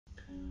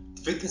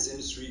Fitness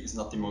industry is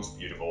not the most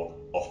beautiful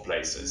of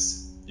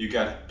places. You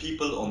get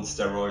people on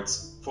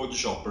steroids,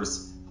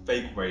 photoshoppers,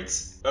 fake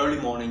weights, early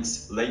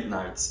mornings, late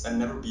nights, and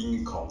never being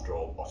in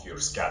control of your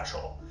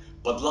schedule.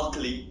 But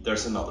luckily,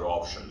 there's another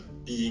option,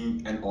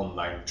 being an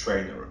online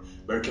trainer,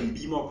 where you can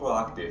be more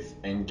proactive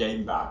and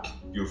gain back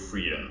your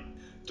freedom.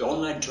 The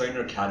Online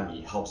Trainer Academy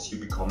helps you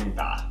becoming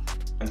that.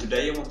 And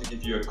today I want to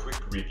give you a quick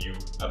review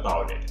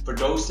about it. For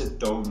those that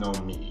don't know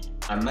me,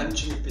 I'm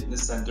managing a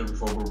fitness center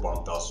with over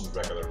 1,000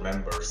 regular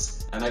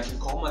members, and I can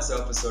call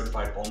myself a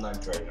certified online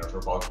trainer for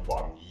about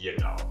 1 year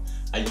now.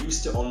 I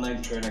use the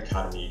Online Trainer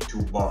Academy to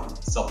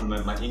 1.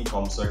 Supplement my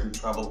income so I can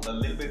travel a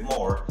little bit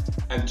more,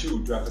 and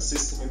 2. To have a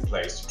system in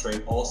place to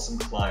train awesome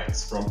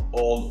clients from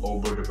all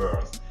over the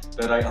world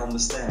that I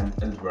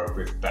understand and work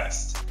with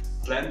best.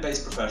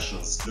 Plant-based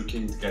professionals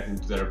looking to get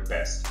into their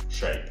best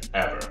shape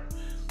ever.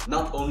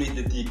 Not only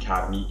did the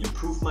Academy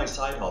improve my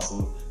side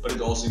hustle, but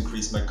it also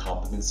increased my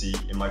competency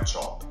in my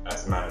job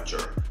as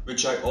manager,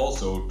 which I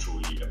also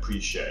truly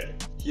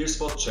appreciate. Here's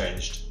what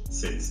changed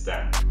since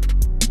then.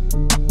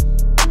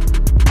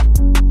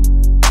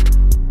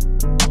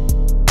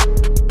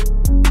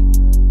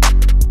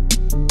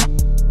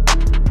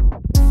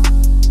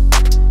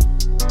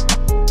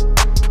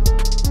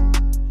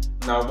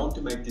 Now I want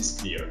to make this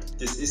clear,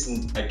 this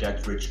isn't a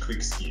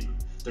get-rich-quick scheme.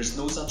 There's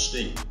no such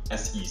thing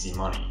as easy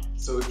money.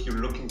 So if you're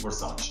looking for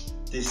such,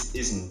 this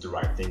isn't the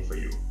right thing for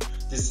you.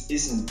 This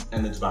isn't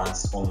an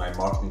advanced online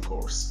marketing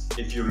course.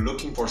 If you're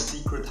looking for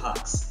secret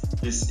hacks,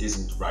 this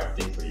isn't the right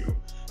thing for you.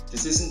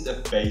 This isn't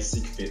a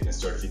basic fitness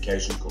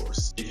certification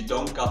course. If you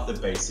don't got the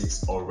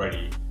basics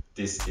already,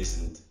 this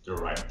isn't the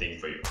right thing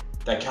for you.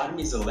 The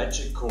Academy is a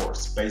legit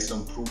course based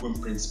on proven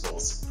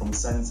principles from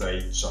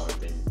Sensei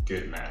Jonathan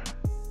Goodman.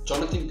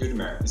 Jonathan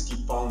Goodman is the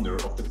founder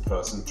of the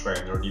Personal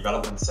Trainer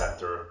Development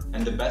Center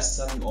and the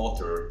best-selling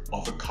author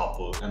of a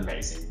couple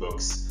amazing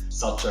books,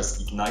 such as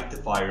Ignite the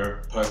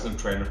Fire, Personal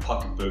Trainer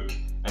Pocketbook,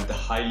 and The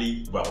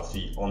Highly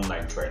Wealthy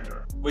Online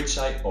Trainer, which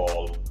I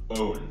all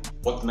own.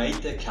 What made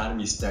the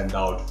Academy stand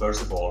out,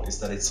 first of all, is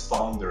that its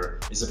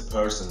founder is a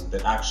person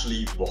that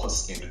actually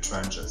was in the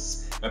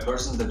trenches, a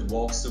person that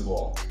walks the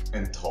walk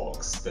and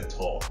talks the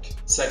talk.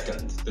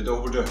 Second, that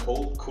over the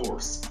whole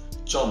course,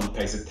 John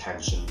pays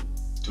attention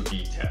to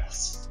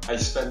details. I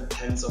spent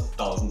tens of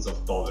thousands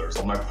of dollars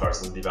on my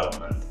personal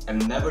development,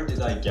 and never did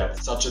I get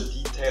such a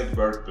detailed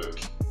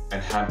workbook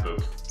and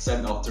handbook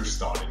sent after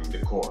starting the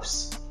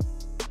course.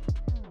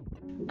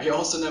 I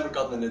also never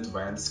got an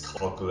advanced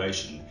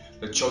calculation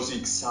that shows you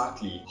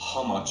exactly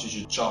how much you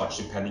should charge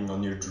depending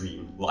on your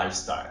dream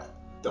lifestyle.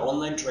 The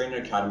Online Trainer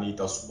Academy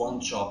does one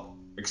job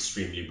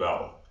extremely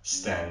well: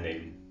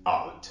 standing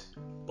out.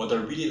 What I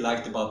really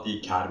liked about the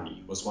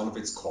Academy was one of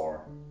its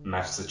core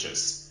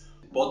messages.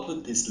 What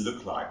would this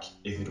look like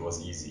if it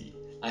was easy?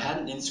 I had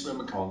an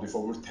Instagram account with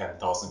over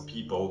 10,000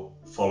 people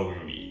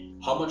following me.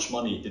 How much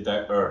money did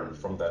I earn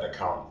from that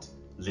account?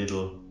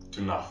 Little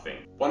to nothing.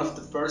 One of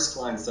the first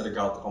clients that I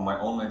got on my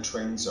online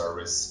training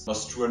service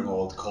was through an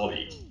old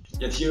colleague.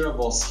 Yet here I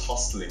was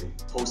hustling,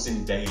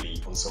 posting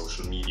daily on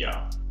social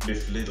media,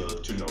 with little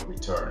to no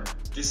return.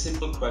 This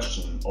simple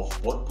question of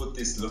what would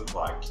this look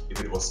like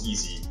if it was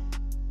easy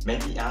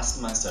made me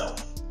ask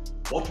myself,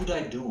 what would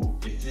I do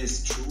if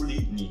this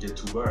truly needed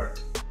to work?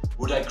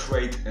 Would I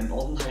create an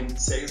online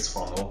sales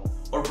funnel,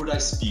 or would I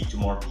speak to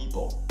more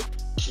people?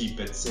 Keep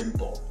it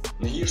simple.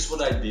 Now here's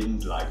what I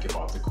didn't like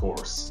about the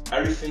course.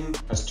 Everything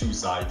has two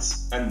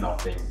sides and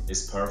nothing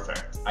is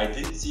perfect. I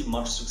didn't see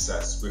much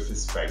success with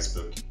his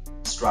Facebook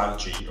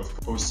strategy of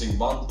posting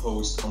one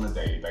post on a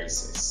daily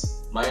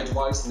basis. My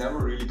advice never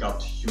really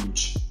got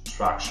huge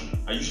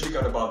traction. I usually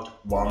got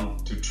about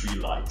 1 to 3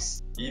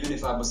 likes, even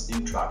if I was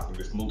interacting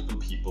with multiple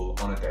people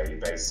on a daily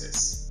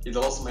basis. It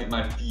also made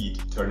my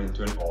feed turn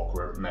into an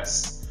awkward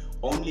mess.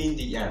 Only in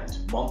the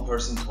end, one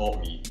person told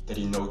me that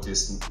he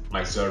noticed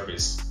my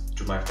service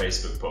through my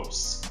Facebook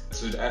posts,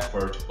 so the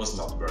effort was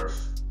not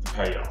worth the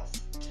payoff.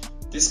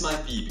 This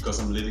might be because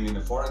I'm living in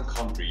a foreign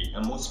country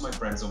and most of my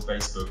friends on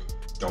Facebook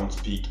don't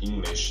speak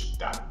English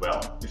that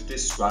well. With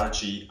this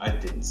strategy, I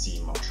didn't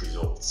see much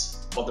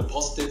results. But the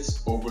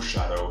positives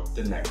overshadow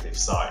the negative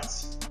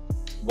sides.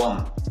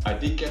 1. I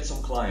did get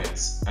some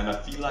clients and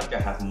I feel like I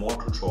have more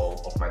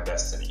control of my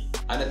destiny.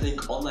 And I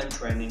think online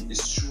training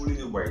is truly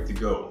the way to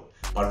go.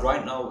 But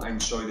right now I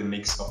enjoy the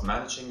mix of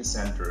managing a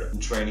center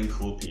and training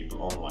cool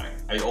people online.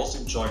 I also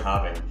enjoy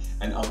having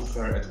an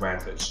unfair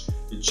advantage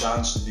to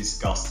challenge the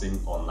disgusting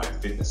online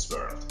fitness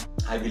world.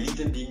 I believe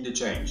in being the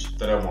change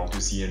that I want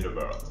to see in the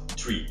world.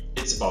 3.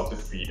 It's about the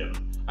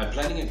freedom. I'm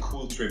planning a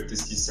cool trip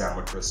this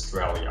December to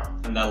Australia,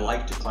 and I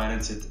like to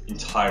finance it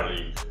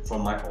entirely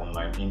from my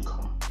online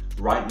income.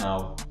 Right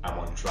now, I'm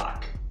on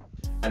track.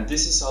 And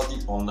this is how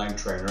the Online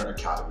Trainer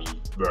Academy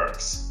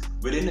works.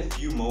 Within a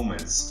few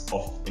moments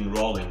of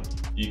enrolling,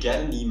 you get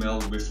an email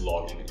with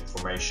login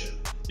information.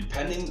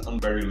 Depending on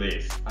where you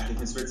live, I live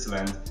in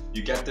Switzerland,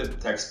 you get the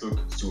textbook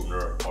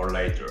sooner or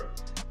later.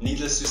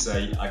 Needless to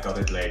say, I got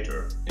it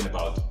later, in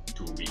about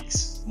 2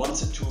 weeks.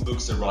 Once the 2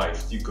 books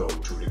arrived, you go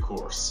through the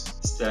course,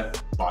 step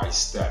by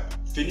step,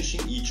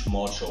 finishing each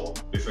module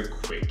with a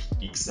quick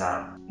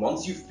exam.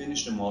 Once you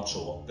finish the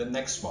module, the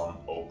next one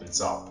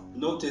opens up.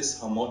 Notice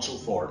how module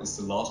 4 is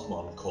the last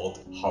one, called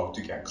How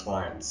to Get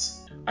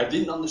Clients. I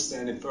didn't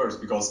understand it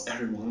first because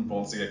everyone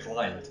wants to get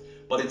clients,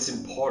 but it's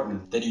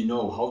important that you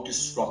know how to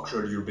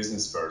structure your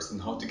business first and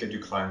how to get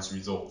your clients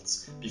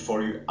results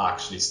before you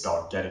actually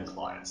start getting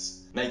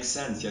clients. Makes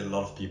sense, yet a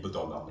lot of people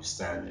don't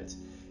understand it.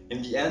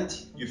 In the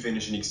end, you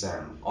finish an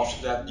exam.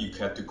 After that, you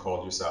get to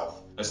call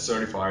yourself a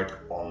certified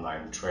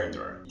online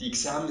trainer. The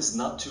exam is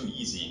not too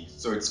easy,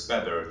 so it's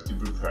better to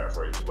prepare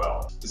for it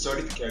well. The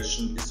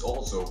certification is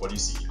also what you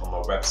see on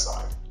my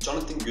website.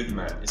 Jonathan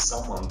Goodman is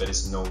someone that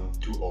is known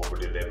to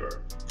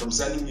over-deliver. From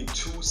sending you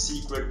 2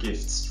 secret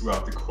gifts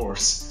throughout the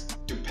course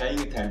to paying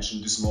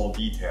attention to small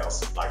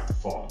details like the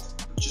font.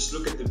 Just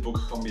look at the book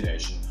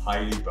combination,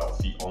 Highly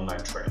Wealthy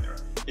Online Trainer.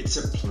 It's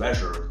a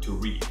pleasure to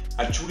read.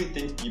 I truly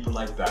think people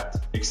like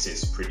that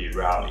exist pretty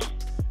rarely.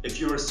 If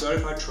you're a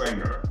certified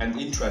trainer and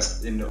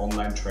interested in the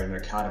Online Trainer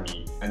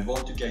Academy and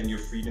want to gain your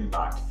freedom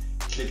back,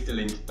 click the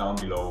link down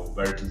below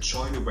where you can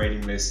join the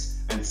waiting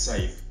list and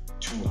save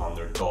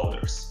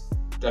 $200.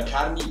 The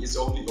Academy is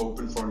only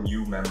open for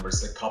new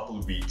members a couple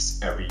weeks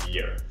every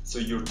year, so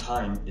your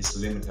time is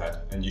limited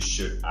and you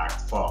should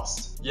act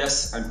fast.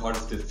 Yes, I'm part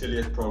of the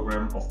affiliate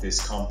program of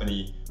this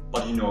company,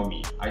 but you know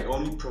me, I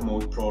only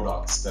promote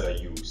products that I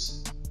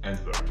use and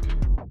work.